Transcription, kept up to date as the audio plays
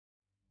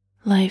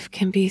Life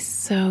can be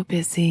so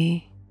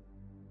busy,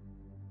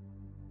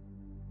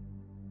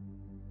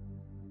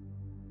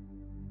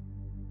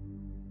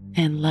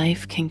 and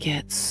life can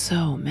get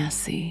so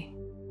messy.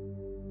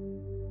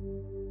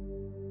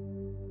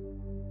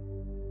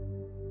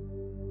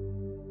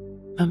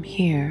 I'm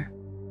here.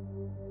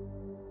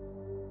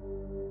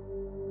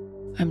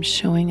 I'm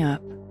showing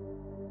up.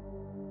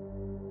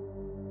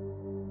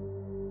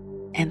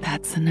 And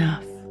that's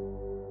enough.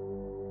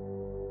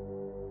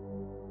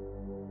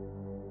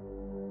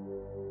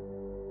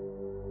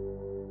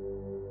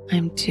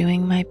 I'm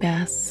doing my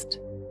best.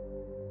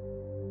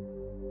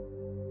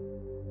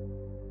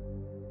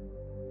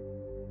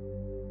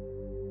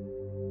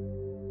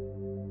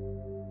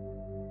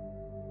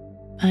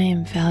 I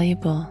am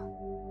valuable.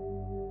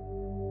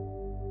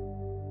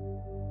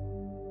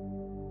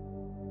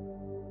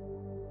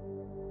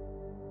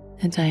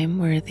 And I am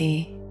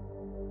worthy.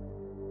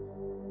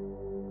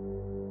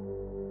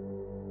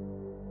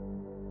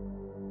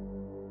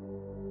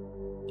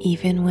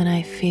 Even when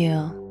I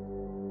feel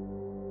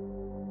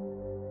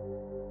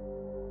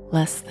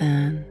less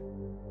than,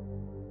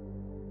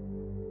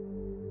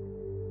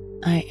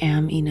 I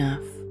am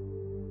enough.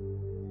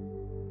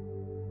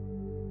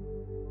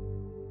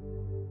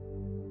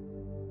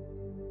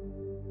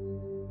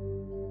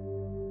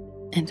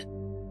 And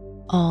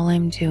all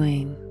I'm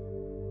doing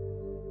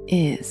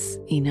is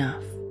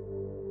enough.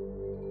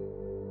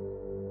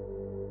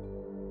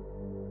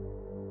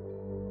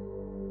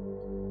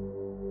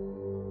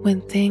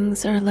 When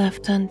things are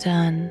left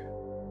undone,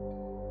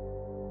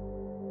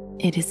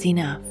 it is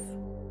enough.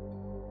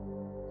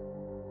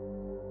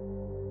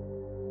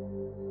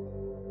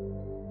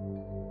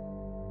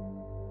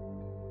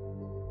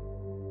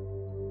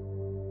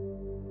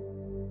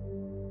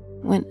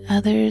 When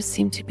others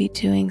seem to be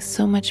doing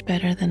so much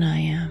better than I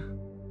am,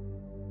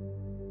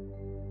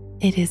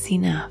 it is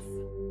enough.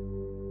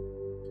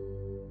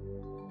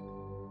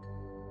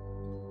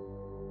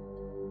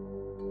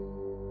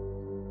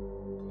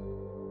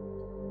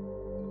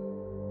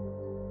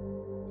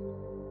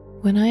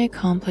 When I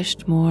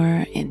accomplished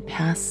more in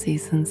past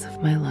seasons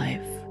of my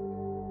life,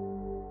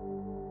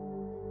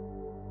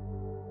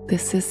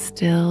 this is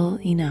still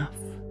enough.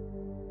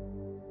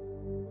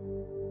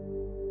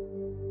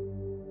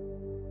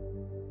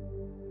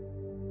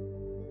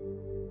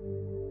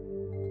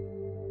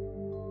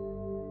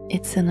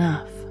 It's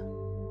enough.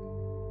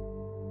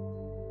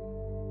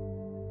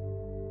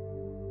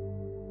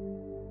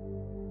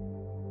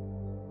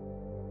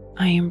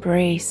 I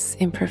embrace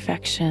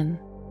imperfection.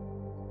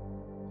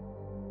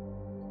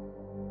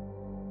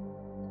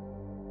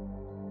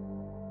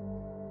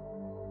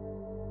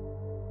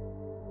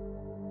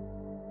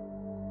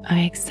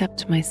 I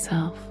accept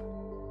myself.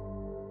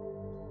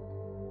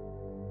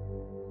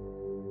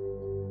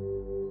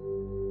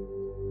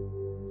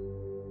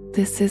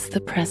 This is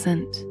the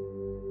present,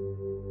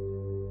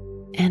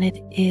 and it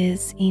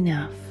is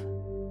enough.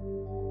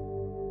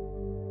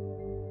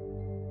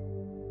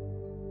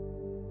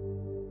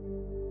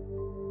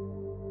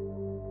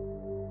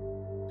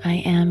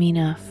 I am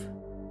enough.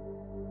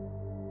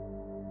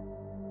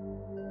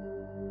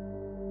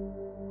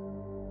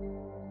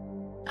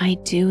 I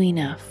do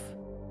enough.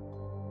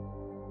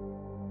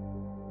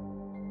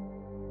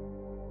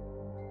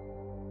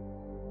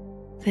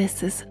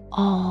 This is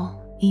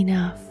all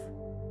enough.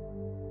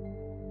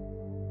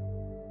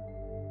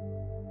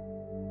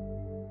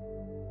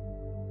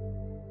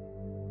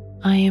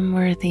 I am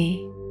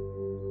worthy.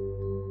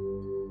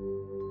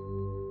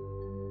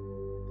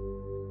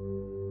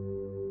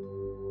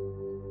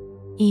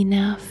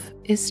 Enough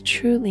is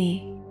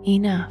truly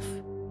enough.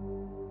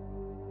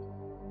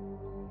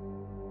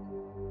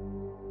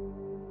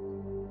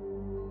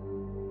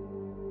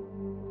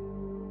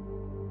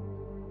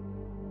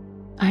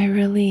 I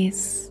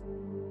release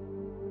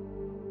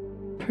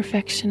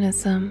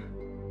perfectionism.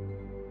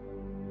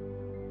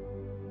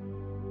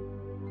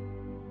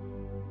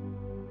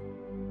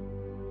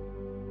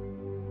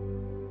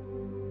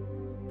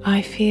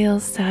 I feel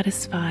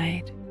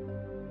satisfied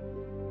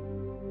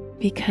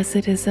because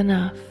it is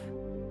enough.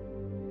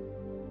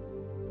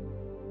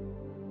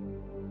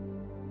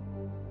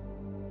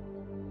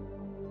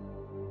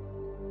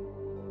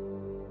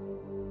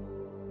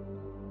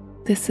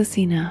 This is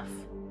enough.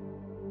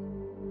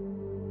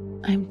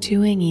 I'm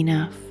doing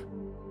enough.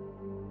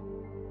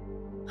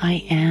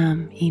 I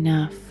am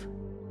enough.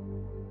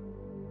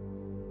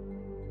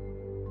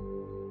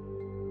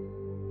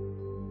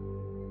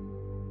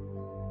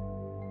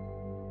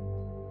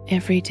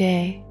 Every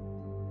day,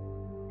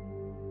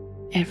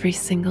 every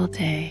single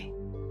day,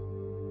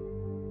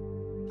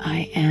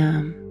 I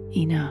am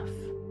enough.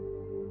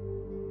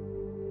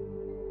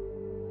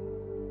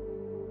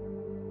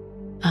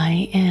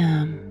 I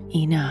am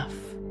enough.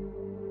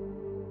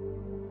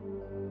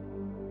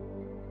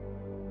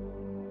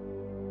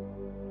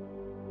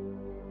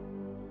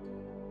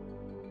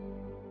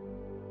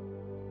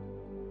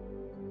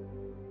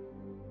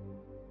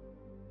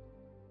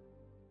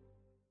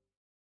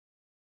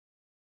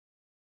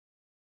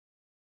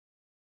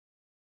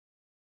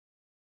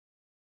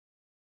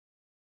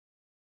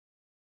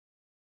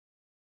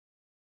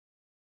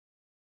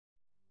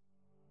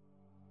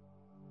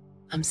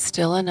 I'm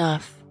still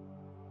enough.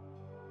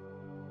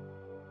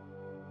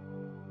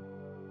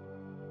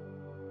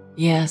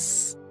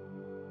 Yes,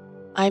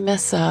 I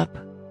mess up,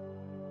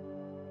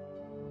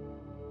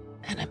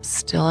 and I'm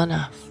still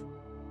enough.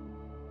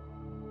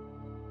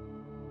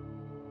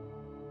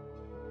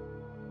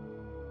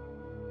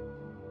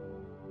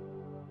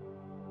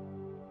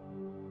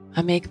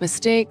 I make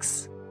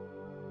mistakes,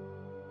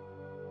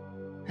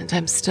 and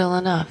I'm still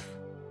enough.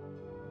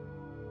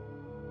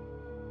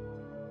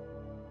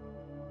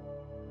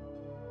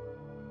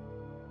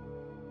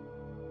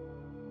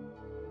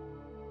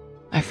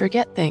 I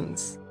forget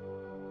things,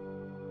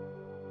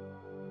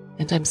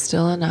 and I'm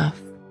still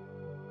enough.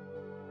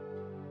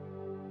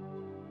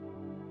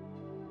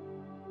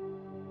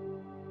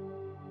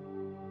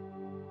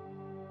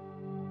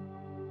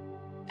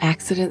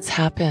 Accidents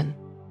happen,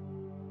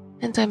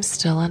 and I'm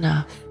still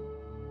enough.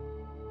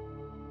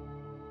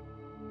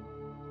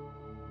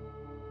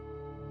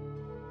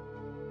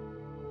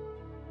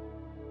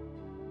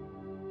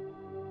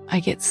 I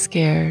get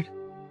scared,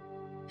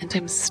 and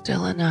I'm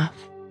still enough.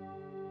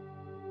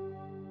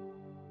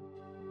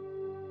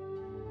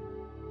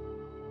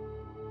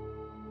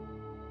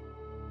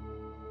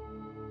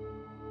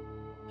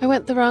 I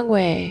went the wrong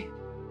way,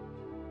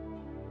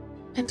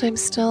 and I'm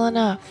still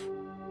enough.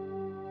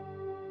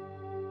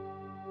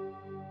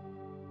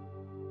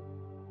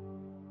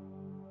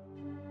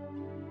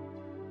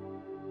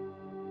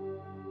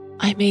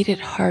 I made it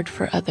hard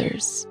for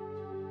others,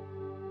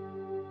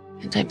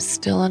 and I'm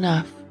still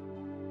enough.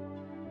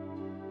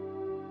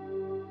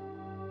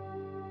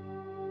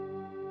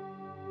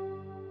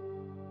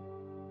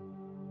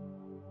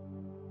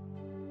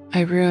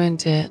 I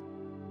ruined it,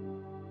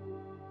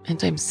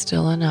 and I'm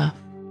still enough.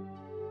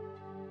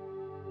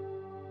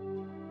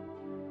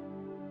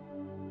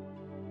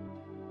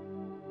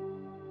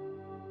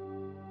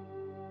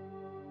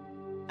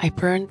 I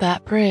burned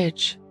that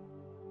bridge,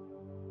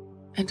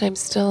 and I'm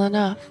still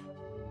enough.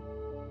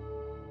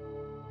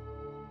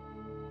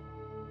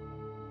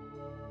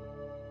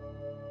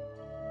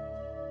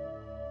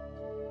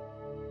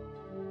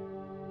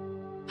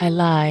 I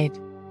lied,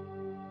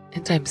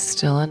 and I'm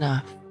still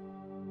enough.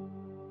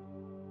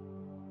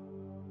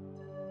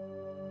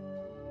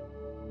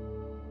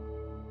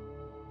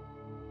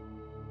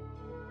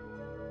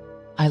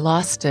 I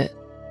lost it,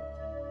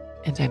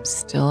 and I'm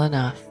still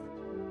enough.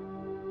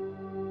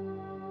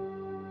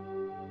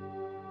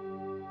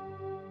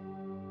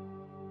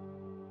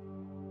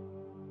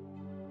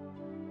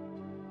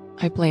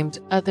 I blamed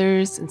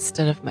others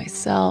instead of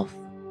myself,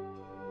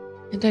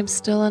 and I'm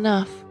still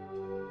enough.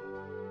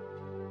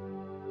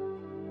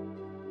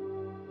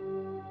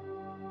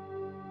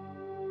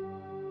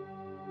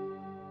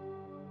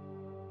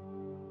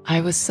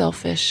 I was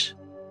selfish,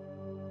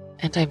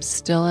 and I'm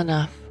still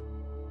enough.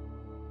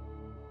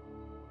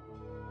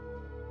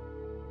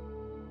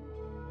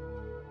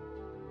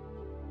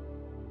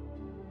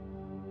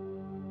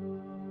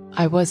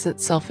 I wasn't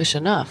selfish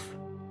enough,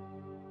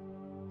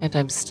 and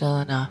I'm still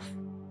enough.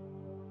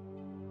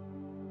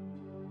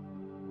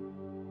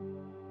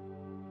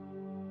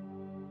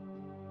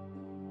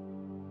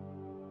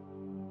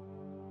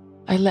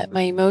 I let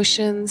my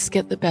emotions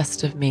get the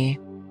best of me,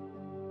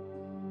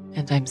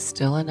 and I'm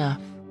still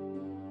enough.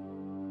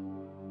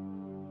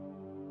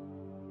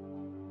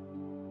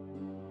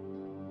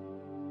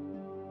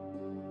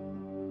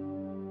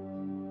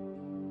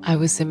 I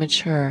was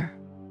immature,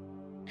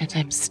 and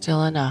I'm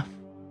still enough.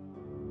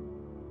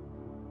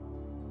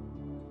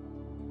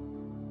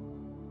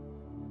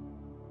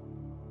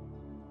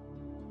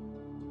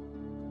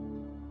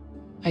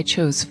 I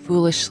chose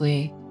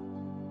foolishly,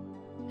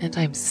 and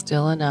I'm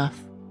still enough.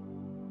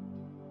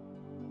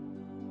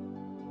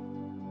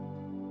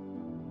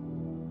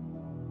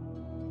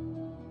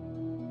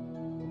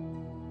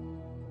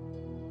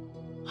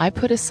 I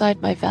put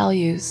aside my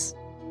values,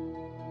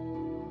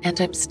 and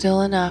I'm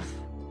still enough.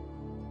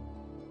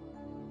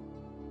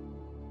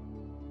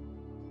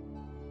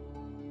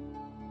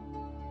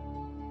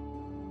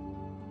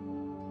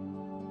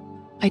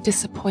 I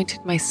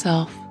disappointed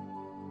myself,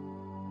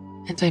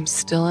 and I'm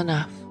still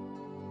enough.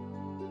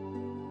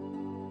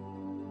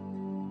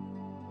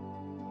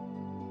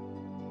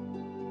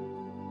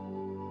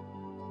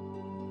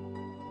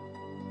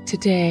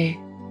 Today,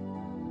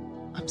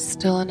 I'm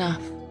still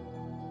enough.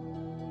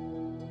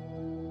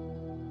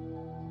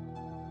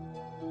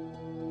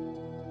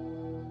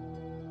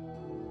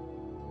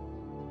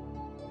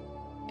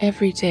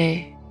 Every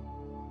day,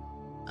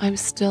 I'm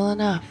still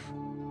enough.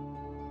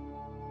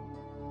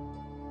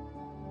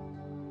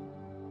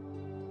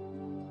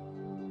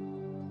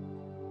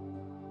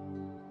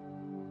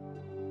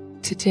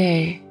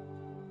 Today,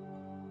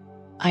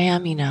 I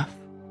am enough.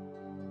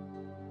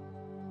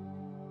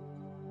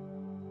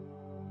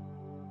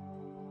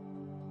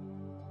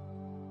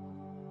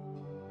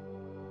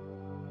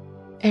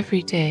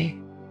 Every day,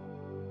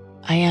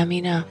 I am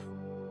enough.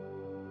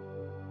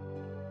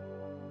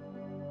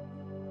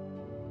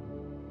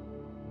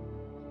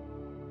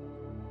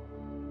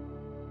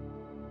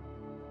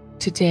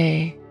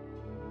 Today,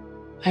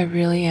 I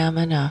really am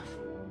enough.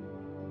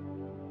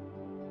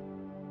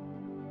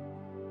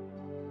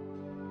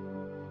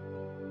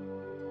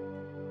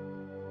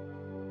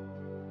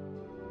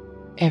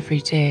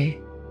 every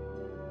day,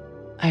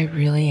 I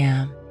really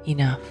am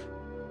enough.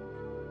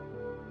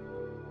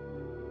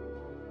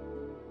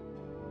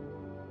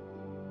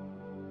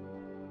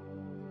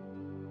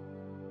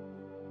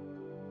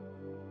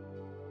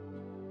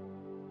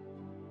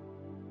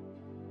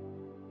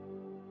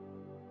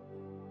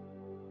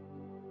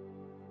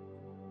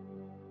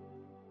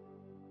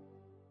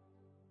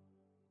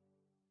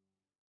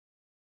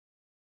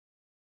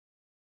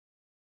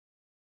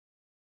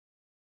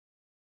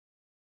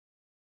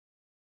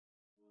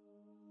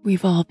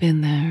 We've all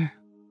been there.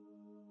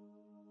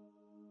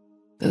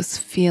 Those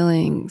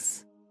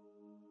feelings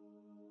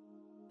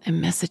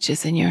and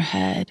messages in your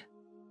head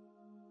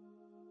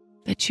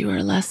that you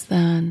are less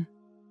than,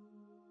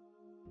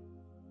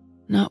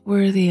 not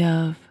worthy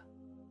of,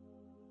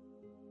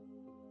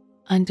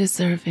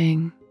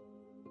 undeserving.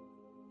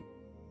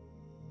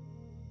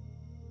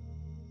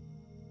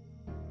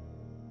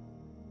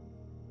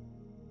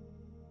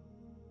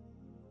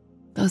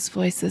 Those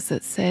voices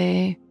that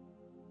say,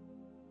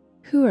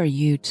 "Who are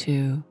you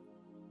to?"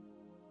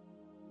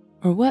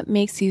 Or "What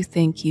makes you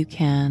think you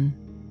can?"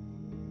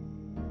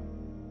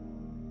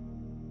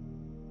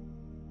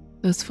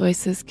 Those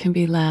voices can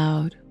be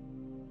loud,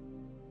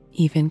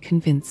 even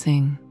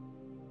convincing.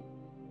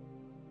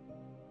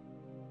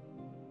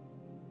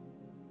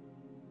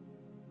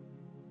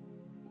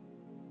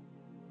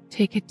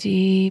 Take a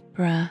deep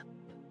breath.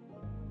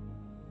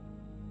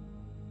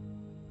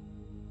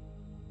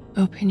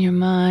 Open your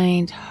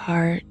mind,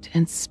 heart,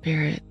 and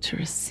spirit to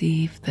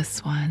receive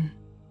this one.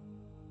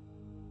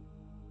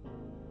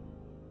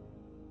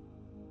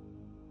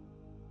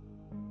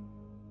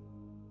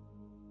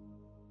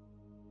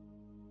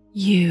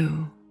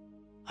 You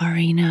are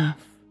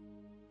enough.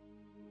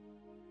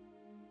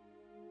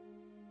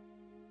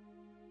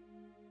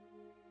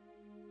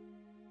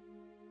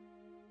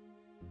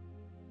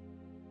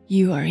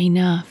 You are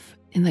enough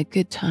in the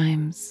good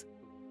times.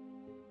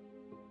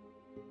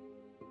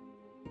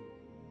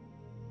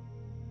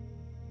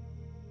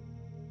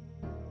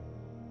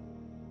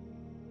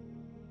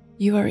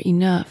 You are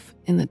enough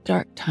in the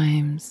dark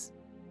times.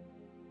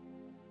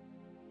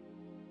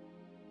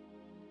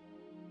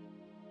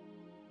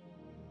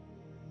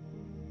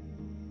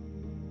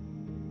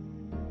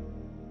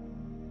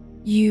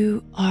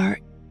 You are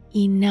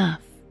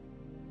enough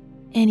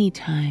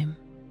anytime.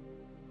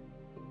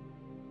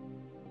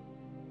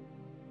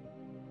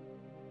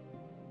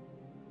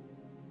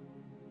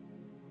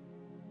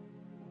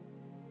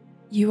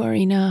 You are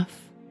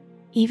enough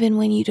even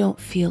when you don't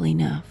feel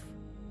enough.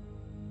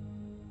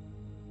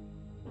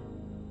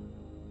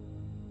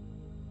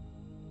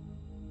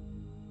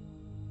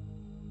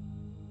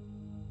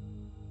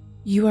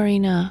 You are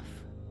enough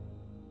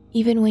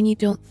even when you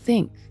don't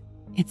think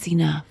it's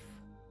enough.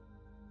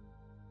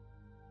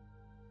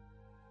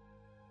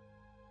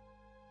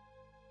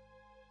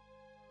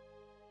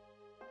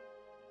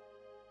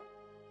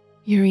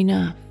 You're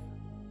enough.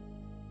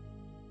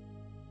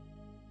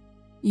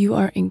 You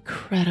are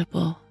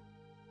incredible.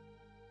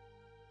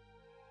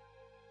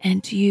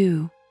 And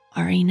you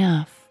are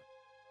enough.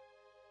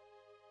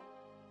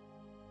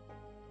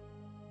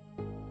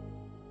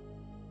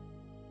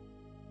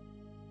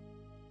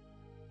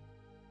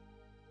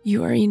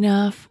 You are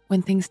enough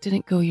when things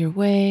didn't go your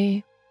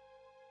way.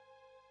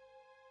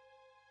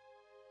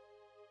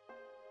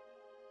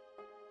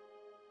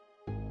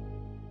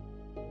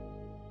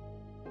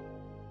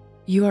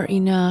 You are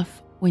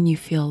enough when you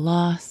feel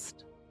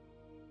lost.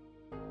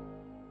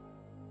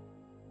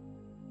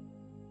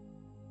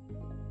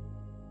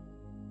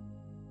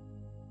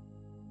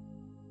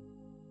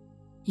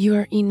 You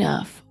are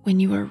enough when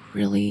you are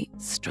really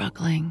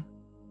struggling.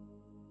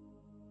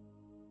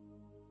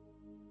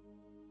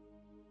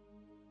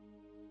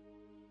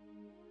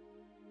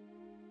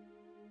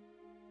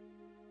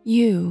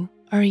 You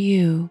are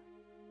you.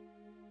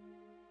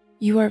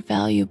 You are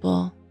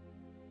valuable.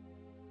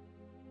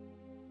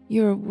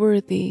 You are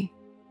worthy.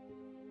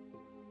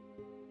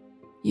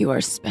 You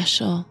are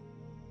special.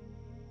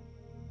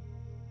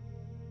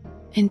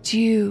 And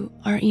you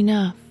are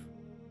enough.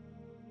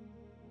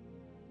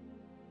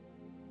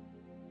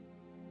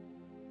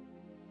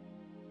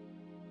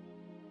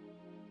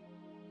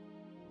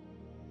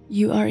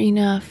 You are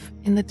enough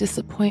in the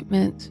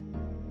disappointment.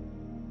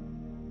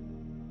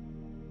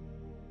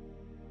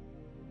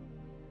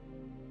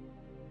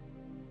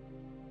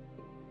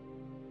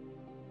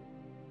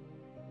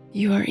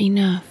 You are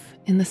enough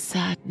in the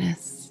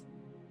sadness.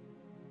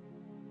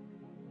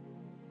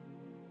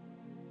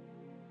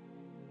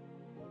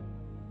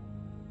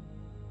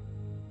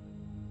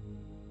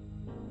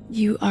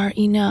 You are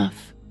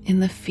enough in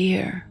the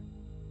fear.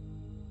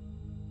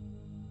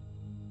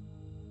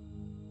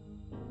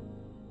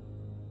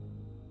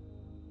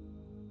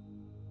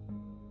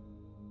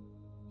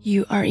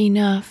 You are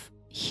enough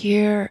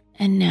here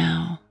and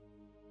now.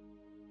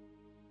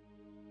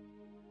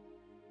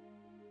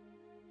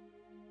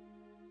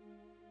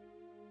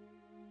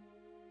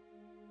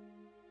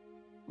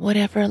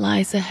 Whatever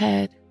lies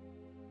ahead,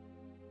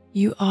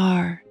 you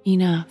are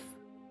enough.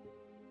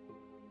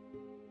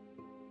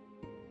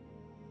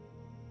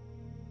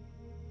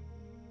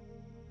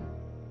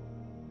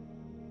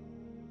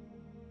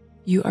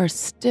 You are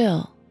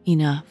still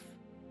enough.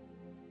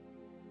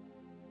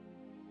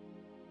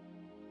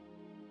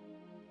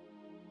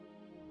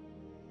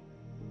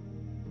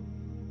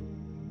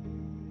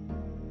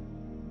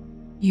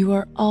 You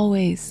are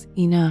always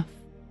enough.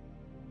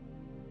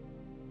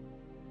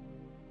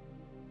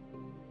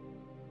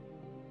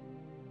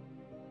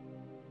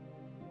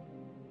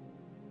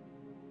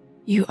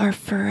 You are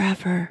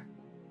forever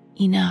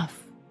enough.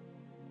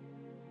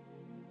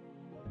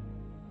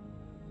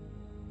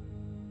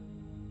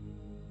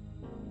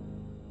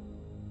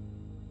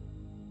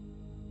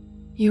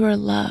 You are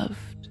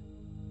loved.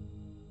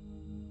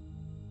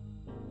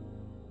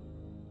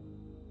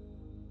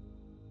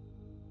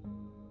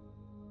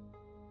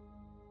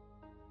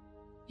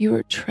 You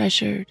are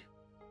treasured.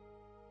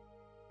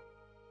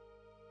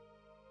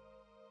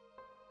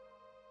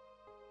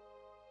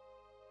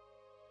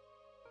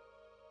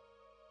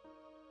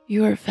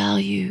 You are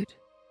valued.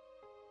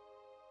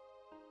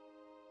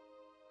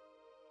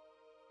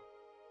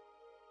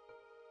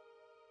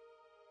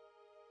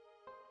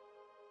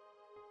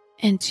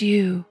 And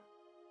you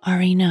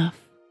are enough.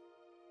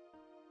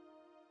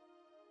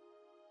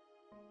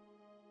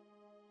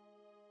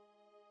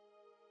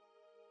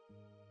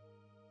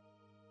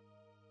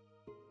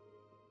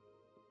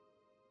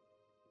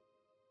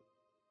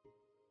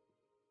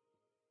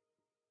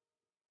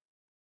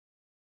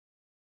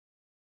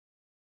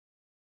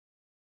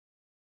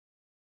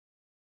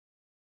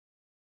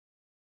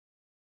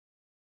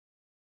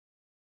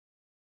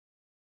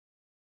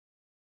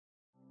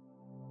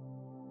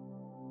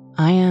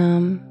 I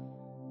am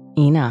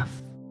enough.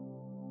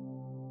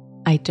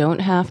 I don't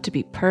have to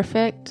be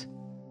perfect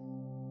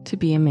to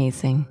be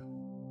amazing.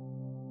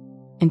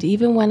 And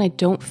even when I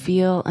don't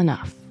feel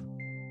enough,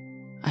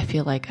 I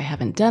feel like I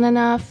haven't done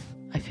enough,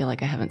 I feel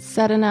like I haven't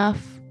said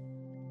enough,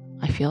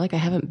 I feel like I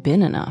haven't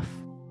been enough.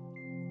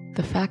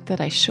 The fact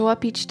that I show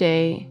up each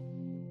day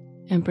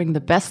and bring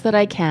the best that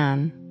I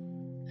can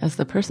as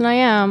the person I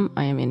am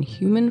in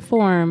human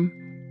form,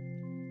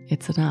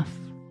 it's enough.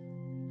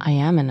 I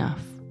am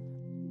enough.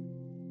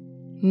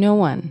 No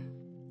one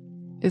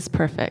is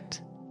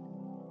perfect.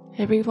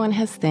 Everyone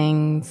has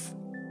things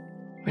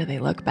where they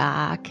look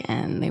back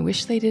and they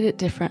wish they did it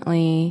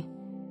differently,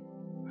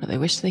 or they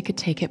wish they could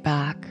take it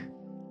back.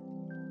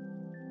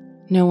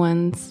 No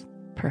one's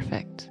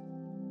perfect.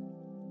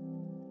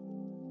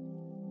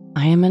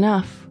 I am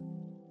enough.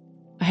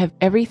 I have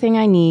everything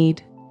I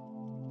need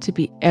to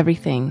be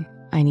everything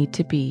I need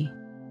to be.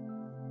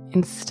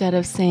 Instead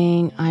of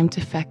saying I'm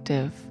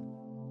defective,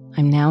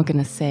 I'm now going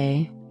to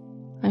say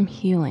I'm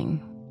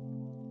healing.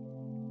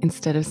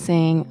 Instead of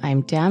saying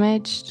I'm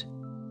damaged,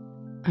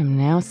 I'm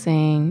now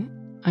saying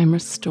I'm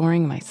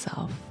restoring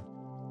myself.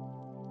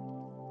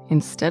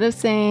 Instead of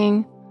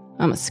saying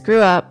I'm a screw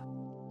up,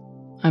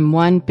 I'm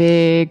one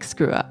big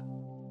screw up,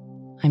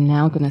 I'm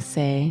now going to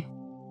say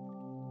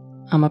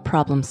I'm a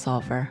problem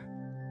solver.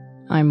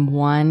 I'm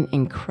one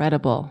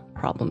incredible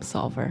problem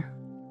solver.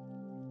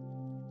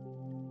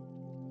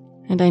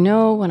 And I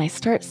know when I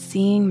start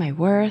seeing my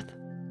worth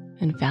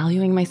and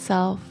valuing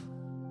myself,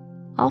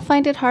 I'll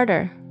find it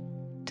harder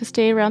to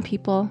stay around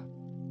people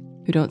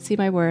who don't see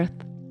my worth,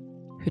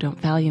 who don't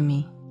value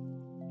me.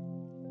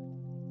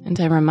 And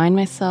I remind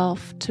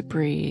myself to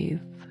breathe,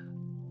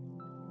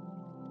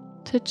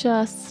 to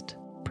just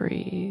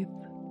breathe.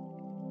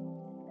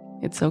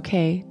 It's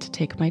okay to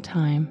take my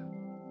time.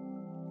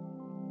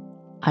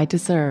 I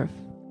deserve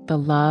the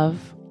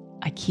love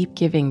I keep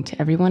giving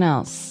to everyone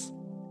else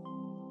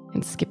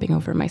and skipping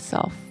over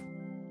myself.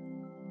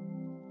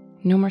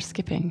 No more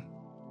skipping.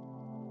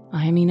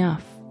 I am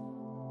enough,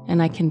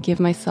 and I can give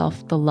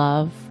myself the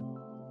love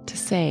to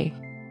say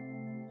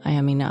I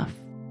am enough,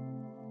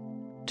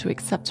 to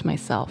accept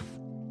myself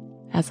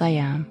as I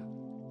am.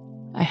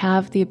 I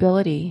have the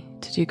ability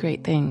to do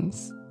great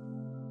things.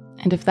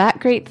 And if that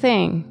great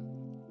thing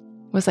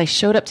was I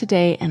showed up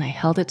today and I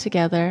held it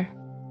together,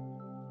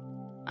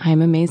 I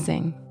am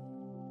amazing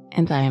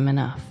and I am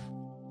enough.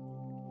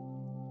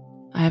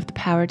 I have the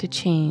power to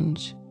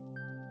change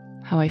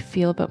how I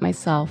feel about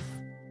myself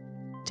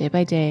day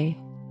by day,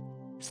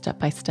 step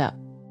by step.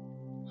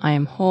 I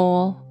am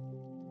whole.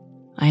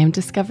 I am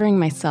discovering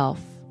myself.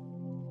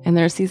 And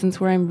there are seasons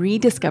where I'm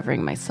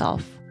rediscovering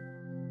myself.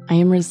 I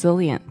am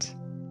resilient.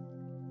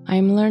 I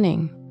am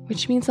learning,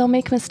 which means I'll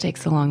make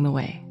mistakes along the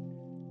way.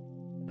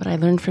 But I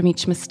learn from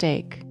each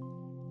mistake.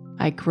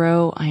 I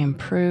grow, I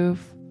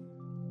improve,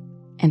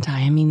 and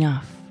I am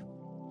enough.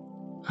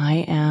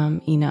 I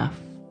am enough.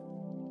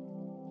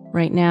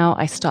 Right now,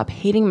 I stop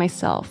hating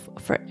myself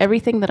for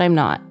everything that I'm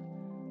not.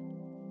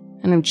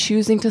 And I'm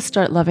choosing to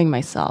start loving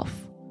myself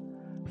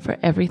for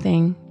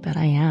everything that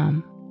I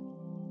am.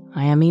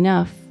 I am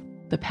enough.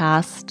 The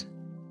past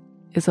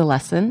is a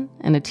lesson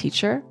and a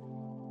teacher.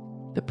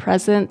 The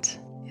present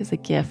is a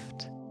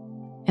gift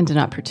and an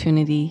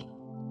opportunity.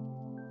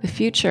 The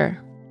future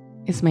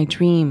is my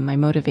dream, my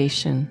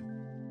motivation.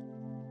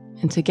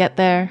 And to get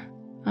there,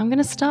 I'm going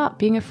to stop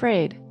being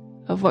afraid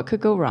of what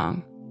could go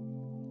wrong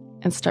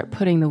and start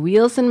putting the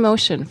wheels in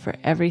motion for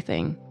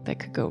everything that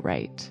could go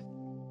right.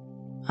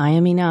 I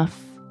am enough.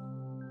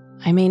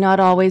 I may not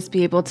always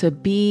be able to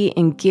be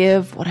and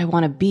give what I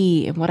want to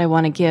be and what I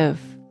want to give,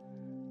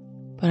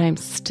 but I'm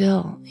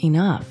still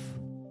enough.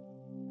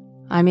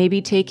 I may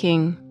be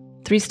taking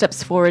 3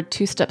 steps forward,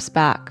 2 steps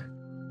back,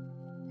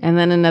 and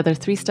then another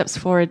 3 steps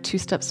forward, 2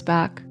 steps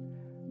back,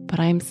 but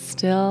I'm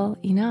still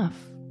enough.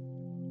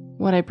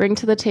 What I bring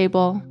to the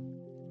table,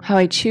 how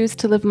I choose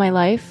to live my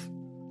life,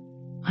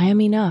 I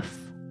am enough.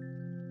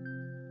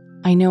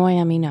 I know I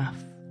am enough.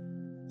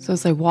 So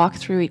as I walk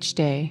through each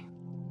day,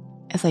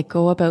 as I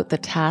go about the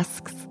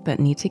tasks that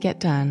need to get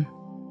done,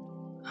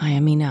 I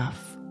am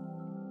enough.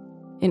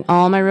 In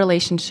all my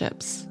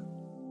relationships,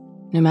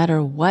 no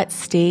matter what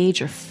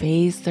stage or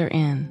phase they're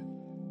in,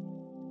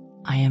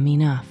 I am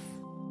enough.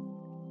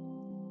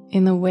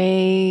 In the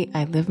way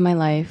I live my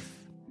life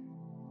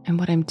and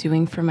what I'm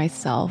doing for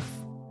myself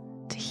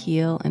to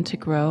heal and to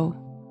grow,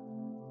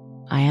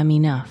 I am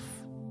enough.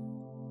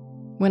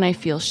 When I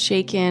feel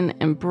shaken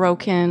and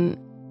broken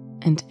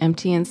and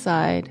empty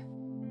inside,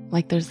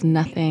 like there's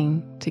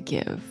nothing to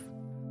give,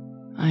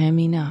 I am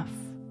enough.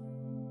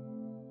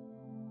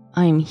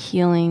 I am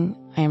healing,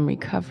 I am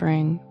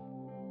recovering,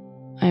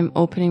 I am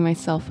opening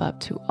myself up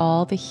to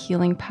all the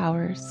healing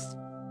powers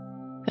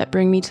that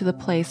bring me to the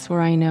place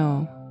where I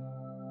know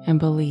and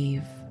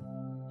believe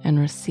and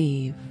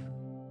receive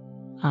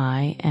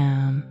I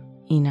am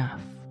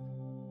enough.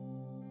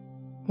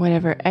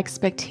 Whatever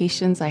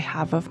expectations I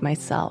have of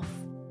myself,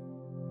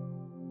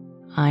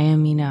 I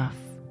am enough.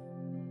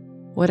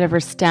 Whatever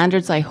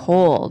standards I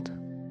hold,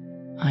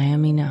 I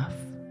am enough.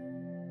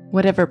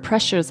 Whatever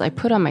pressures I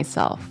put on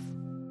myself,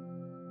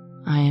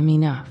 I am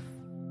enough.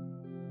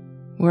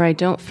 Where I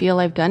don't feel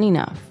I've done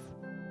enough,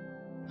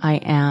 I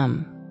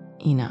am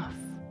enough.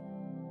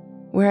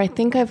 Where I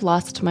think I've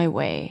lost my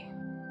way,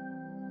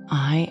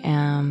 I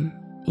am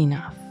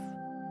enough.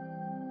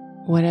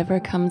 Whatever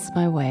comes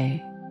my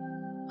way,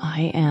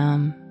 I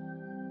am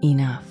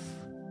enough.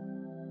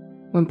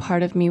 When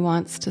part of me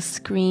wants to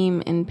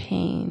scream in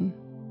pain,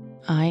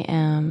 I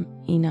am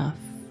enough.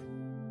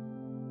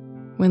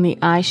 When the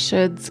I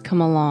shoulds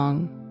come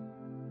along,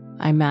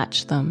 I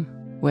match them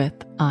with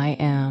I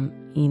am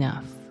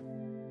enough.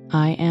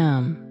 I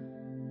am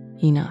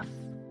enough.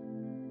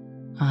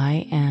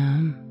 I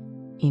am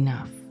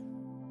enough.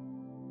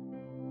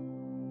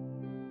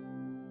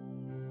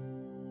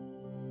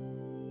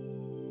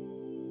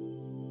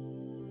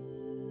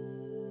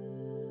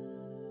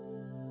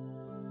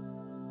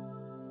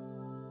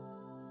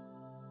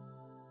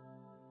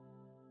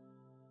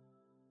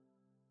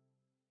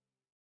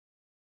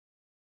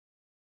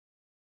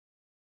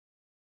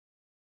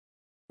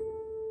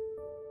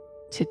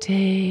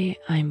 Today,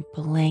 I'm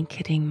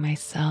blanketing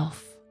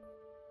myself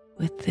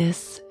with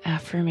this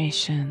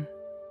affirmation.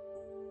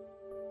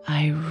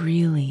 I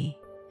really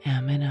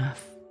am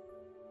enough.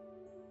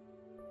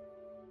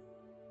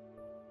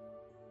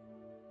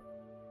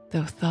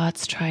 Though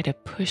thoughts try to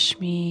push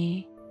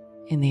me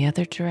in the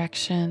other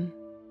direction,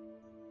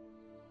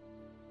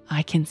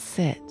 I can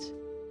sit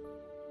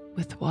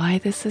with why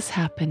this is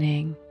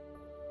happening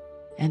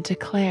and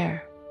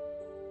declare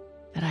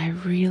that I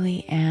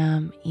really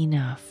am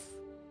enough.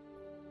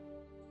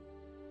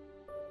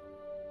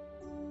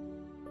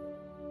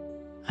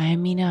 I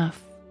am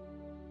enough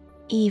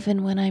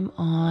even when I'm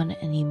on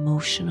an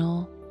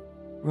emotional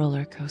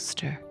roller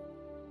coaster.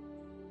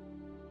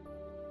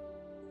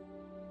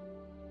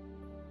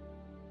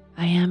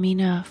 I am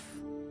enough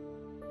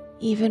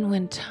even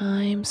when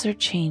times are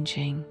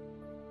changing.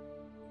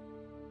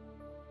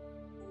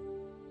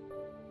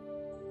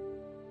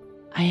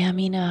 I am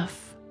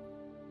enough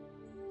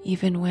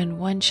even when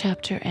one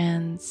chapter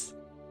ends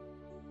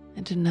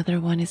and another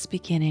one is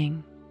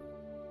beginning.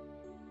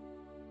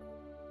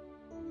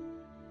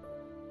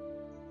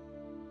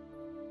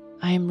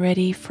 I am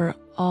ready for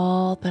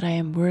all that I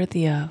am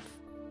worthy of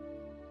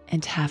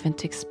and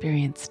haven't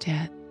experienced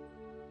yet.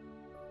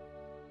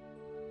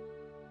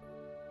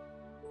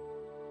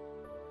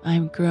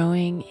 I'm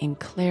growing in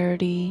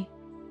clarity,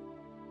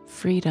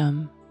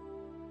 freedom,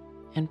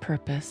 and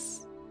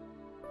purpose.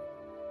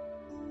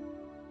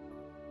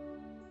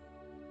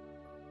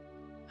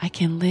 I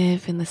can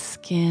live in the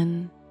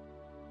skin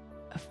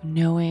of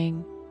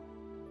knowing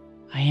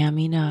I am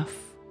enough.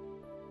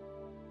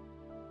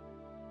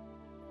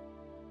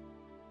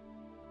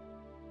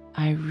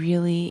 I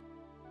really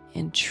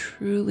and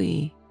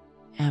truly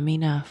am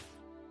enough.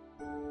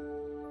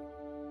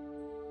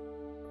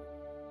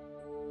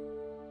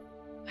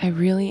 I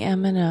really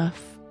am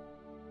enough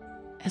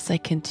as I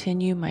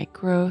continue my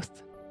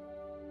growth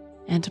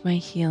and my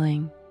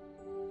healing.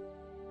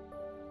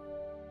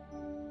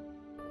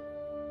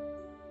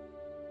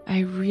 I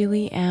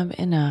really am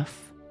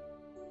enough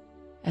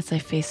as I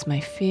face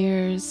my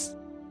fears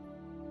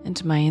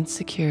and my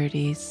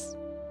insecurities.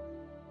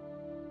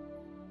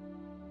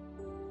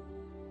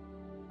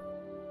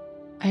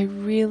 I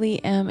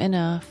really am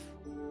enough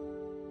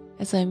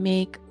as I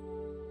make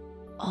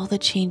all the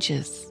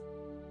changes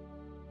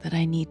that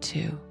I need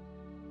to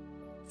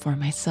for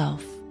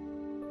myself.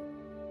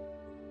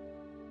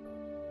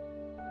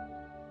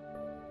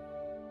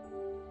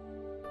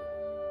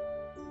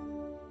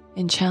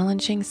 In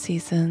challenging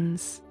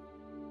seasons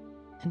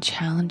and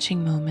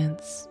challenging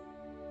moments,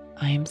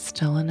 I am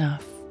still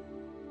enough.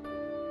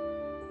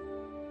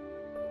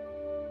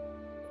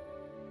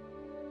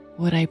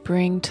 What I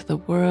bring to the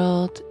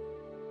world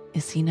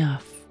is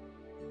enough.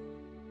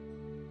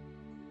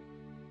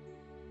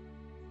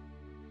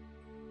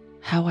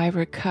 How I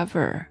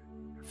recover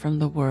from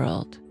the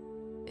world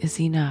is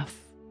enough.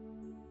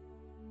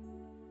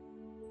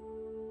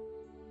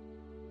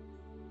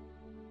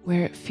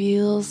 Where it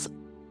feels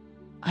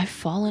I've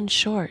fallen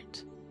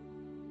short,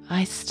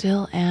 I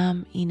still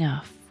am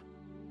enough.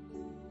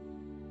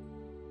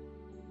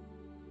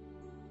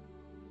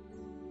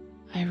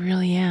 I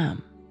really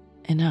am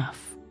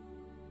enough.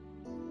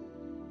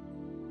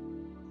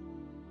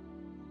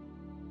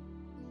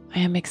 I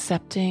am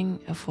accepting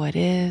of what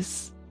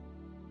is.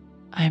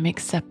 I am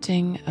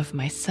accepting of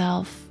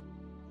myself.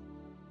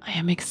 I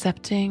am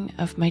accepting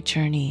of my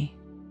journey.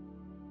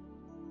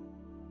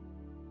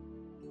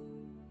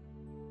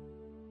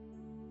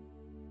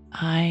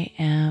 I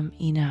am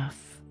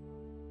enough.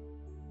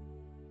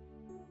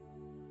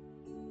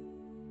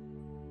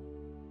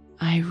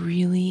 I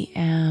really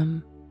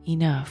am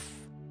enough.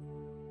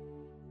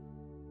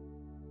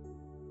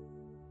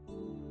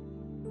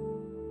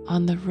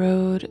 On the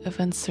road of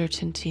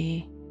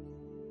uncertainty,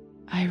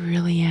 I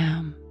really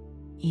am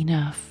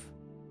enough.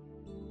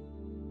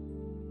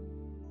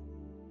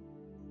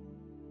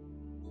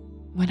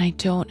 When I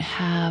don't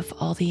have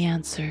all the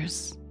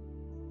answers,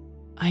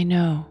 I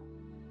know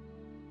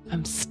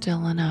I'm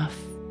still enough.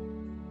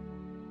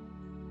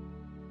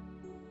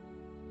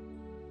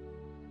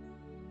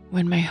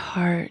 When my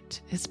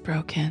heart is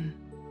broken,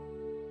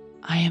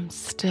 I am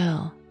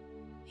still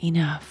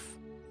enough.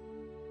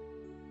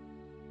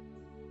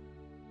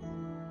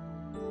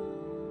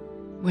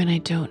 When I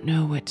don't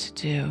know what to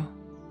do,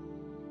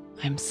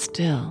 I'm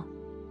still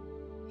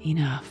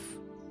enough.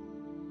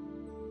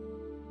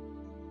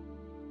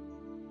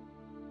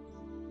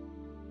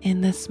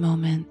 In this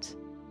moment,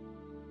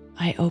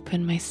 I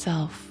open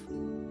myself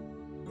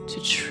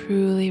to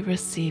truly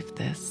receive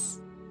this.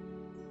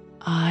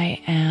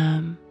 I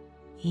am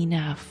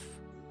enough.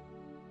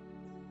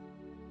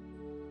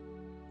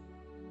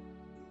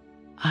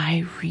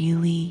 I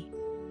really,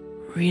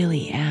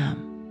 really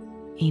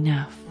am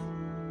enough.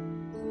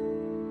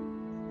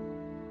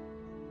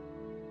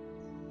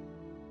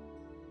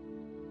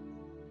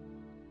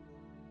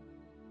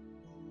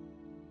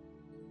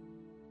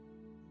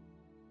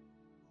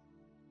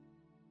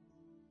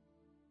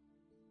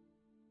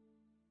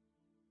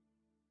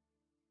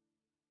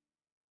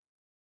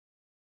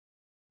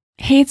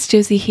 Hey, it's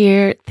Josie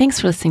here. Thanks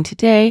for listening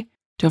today.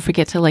 Don't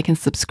forget to like and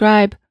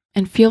subscribe,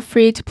 and feel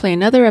free to play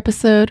another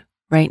episode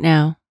right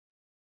now.